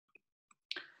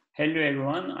Hello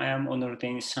everyone, I am Onur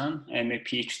Denizhan. I am a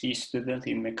PhD student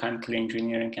in Mechanical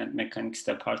Engineering and Mechanics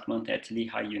Department at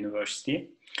Lehigh University.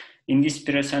 In this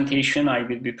presentation, I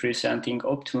will be presenting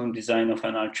optimum design of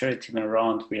an archery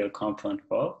round wheel component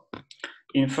bow.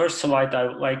 In first slide, I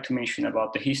would like to mention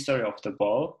about the history of the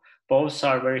bow. Bows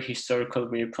are very historical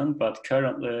weapon, but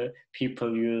currently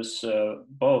people use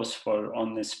bows for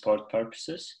only sport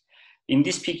purposes. In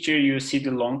this picture, you see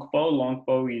the longbow.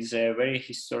 Longbow is a very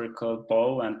historical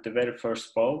bow, and the very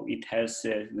first bow, it has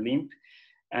a limb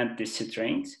and the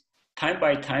strings. Time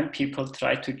by time, people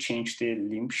try to change the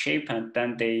limb shape, and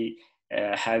then they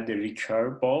have the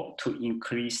recurve bow to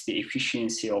increase the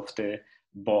efficiency of the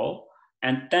bow.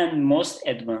 And then most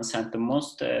advanced and the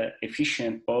most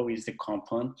efficient bow is the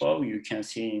component bow you can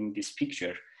see in this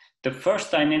picture. The first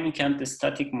dynamic and the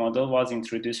static model was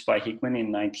introduced by Hickman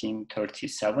in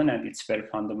 1937, and it's a very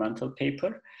fundamental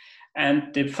paper.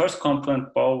 And the first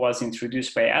component bow was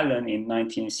introduced by Allen in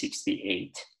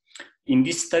 1968. In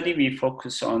this study, we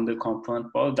focus on the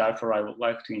component bow. Therefore, I would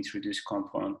like to introduce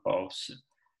component bows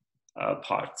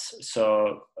parts.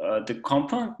 So the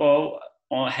component bow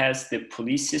has the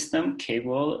pulley system,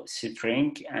 cable,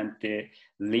 string, and the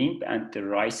limb and the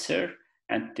riser,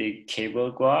 and the cable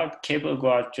guard. Cable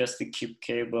guard just to keep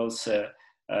cables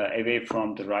away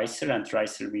from the riser, and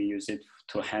riser we use it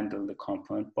to handle the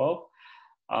component bow.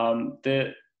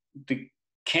 The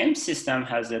cam system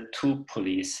has two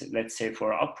pulleys. Let's say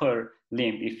for upper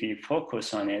limb, if we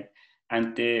focus on it,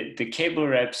 and the cable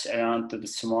wraps around to the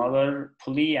smaller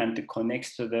pulley and it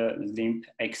connects to the limb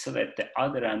axle at the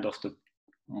other end of the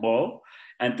bow,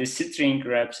 and the string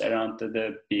wraps around to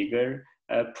the bigger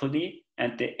pulley.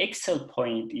 And the axle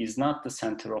point is not the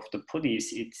center of the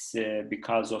pulleys, it's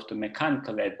because of the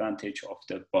mechanical advantage of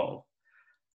the bow.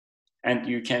 And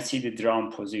you can see the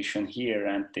drum position here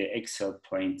and the axle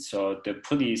point. So the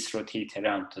pulleys rotate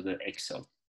around to the axle.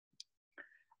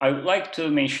 I would like to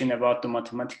mention about the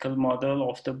mathematical model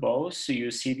of the bow. So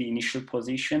you see the initial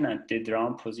position and the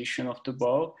drum position of the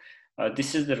bow.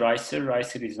 This is the riser.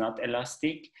 Riser is not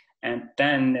elastic. And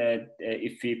then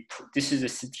this is a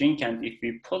string, and if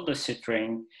we pull the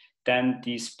string, then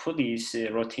these pulleys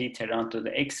rotate around to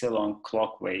the axle on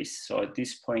clockwise. So at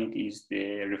this point is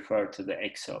referred to the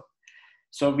axle.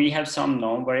 So we have some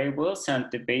known variables, and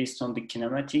based on the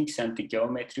kinematics and the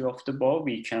geometry of the bow,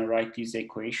 we can write these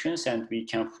equations, and we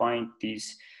can find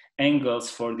these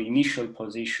angles for the initial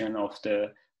position of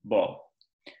the bow.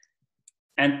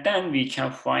 And then we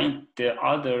can find the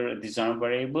other design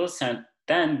variables, and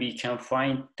then we can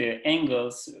find the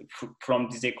angles from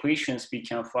these equations. We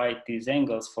can find these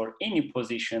angles for any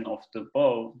position of the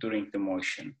bow during the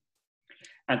motion.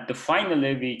 And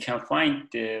finally, we can find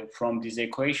from these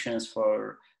equations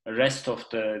for the rest of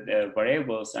the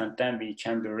variables, and then we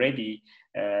can be ready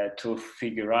to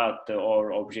figure out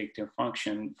our objective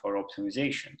function for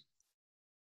optimization.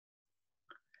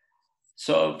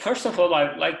 So first of all,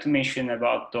 I'd like to mention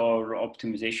about our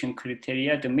optimization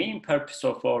criteria. The main purpose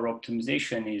of our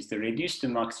optimization is to reduce the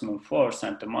maximum force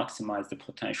and to maximize the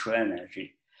potential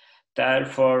energy.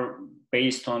 Therefore,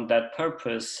 based on that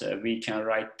purpose, we can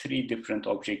write three different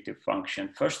objective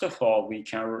functions. First of all, we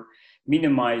can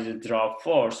minimize the draw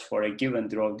force for a given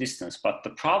draw distance. But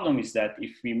the problem is that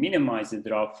if we minimize the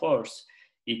draw force,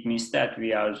 it means that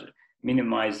we are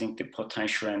minimizing the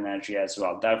potential energy as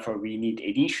well. Therefore, we need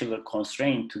additional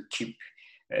constraint to keep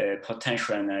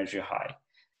potential energy high.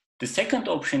 The second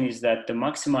option is that to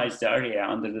maximize the area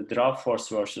under the draw force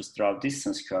versus draw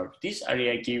distance curve. This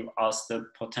area gives us the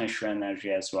potential energy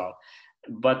as well.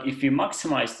 But if we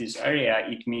maximize this area,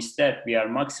 it means that we are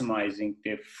maximizing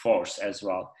the force as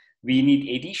well. We need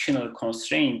additional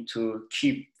constraint to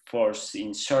keep force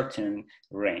in certain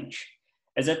range.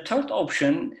 As a third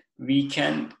option, we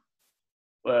can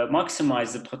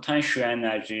maximize the potential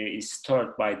energy is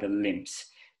stored by the limbs.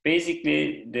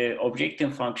 Basically, the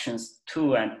objective functions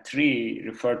 2 and 3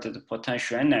 refer to the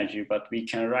potential energy, but we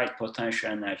can write potential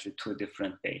energy two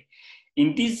different ways.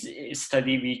 In this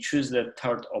study, we choose the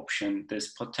third option, this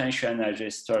potential energy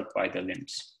is stored by the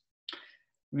limbs.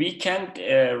 We can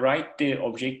write the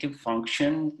objective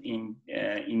function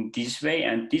in this way,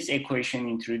 and this equation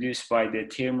introduced by the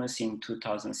Tiermes in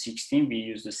 2016, we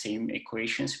use the same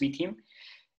equations with him.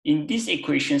 In these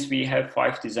equations, we have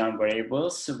 5 design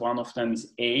variables. One of them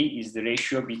is A, is the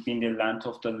ratio between the length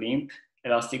of the limb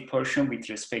elastic portion with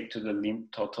respect to the limb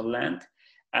total length.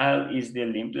 L is the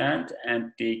limb length,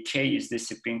 and the K is the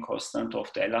spring constant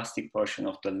of the elastic portion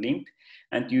of the limb.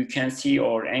 And you can see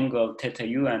our angle theta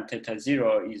u and theta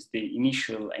 0 is the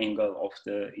initial angle of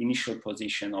the initial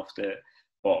position of the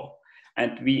bow.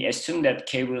 And we assume that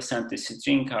cables and the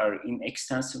string are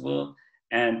inextensible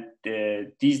And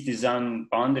these design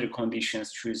boundary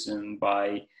conditions chosen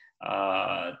by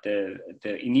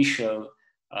the initial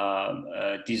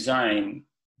design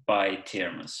by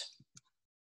Thermos.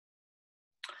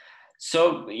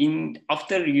 So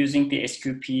after using the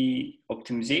SQP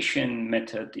optimization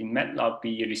method in MATLAB,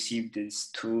 we received these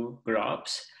two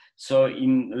graphs. So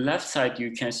in the left side,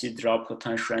 you can see drop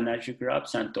potential energy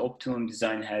graphs, and the optimum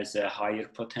design has a higher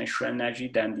potential energy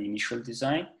than the initial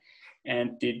design.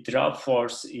 And the drop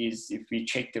force is, if we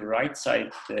check the right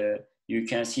side, you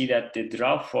can see that the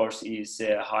drop force is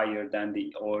higher than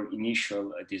our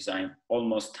initial design,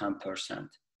 almost 10%.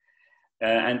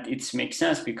 And it makes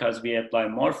sense because we apply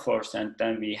more force and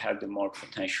then we have the more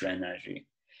potential energy.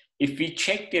 If we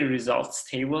check the results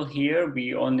table here,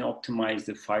 we only optimize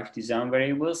the 5 design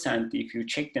variables. And if you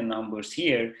check the numbers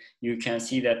here, you can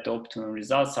see that the optimum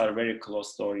results are very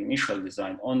close to our initial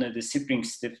design. Only the spring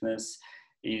stiffness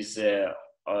is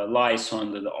lies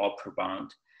under the upper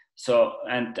bound. So,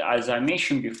 and as I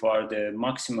mentioned before, the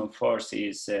maximum force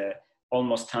is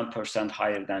almost 10%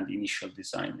 higher than the initial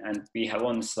design, and we have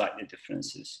only slightly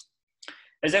differences.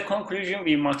 As a conclusion,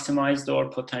 we maximized our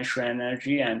potential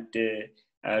energy, and the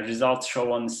results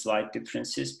show only slight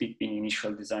differences between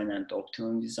initial design and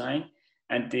optimum design.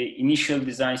 And the initial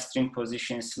design string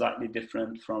position is slightly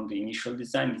different from the initial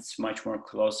design. It's much more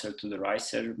closer to the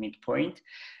riser midpoint.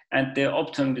 And the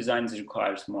optimum design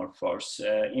requires more force.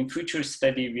 In future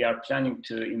study, we are planning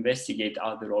to investigate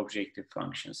other objective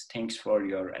functions. Thanks for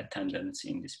your attendance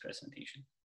in this presentation.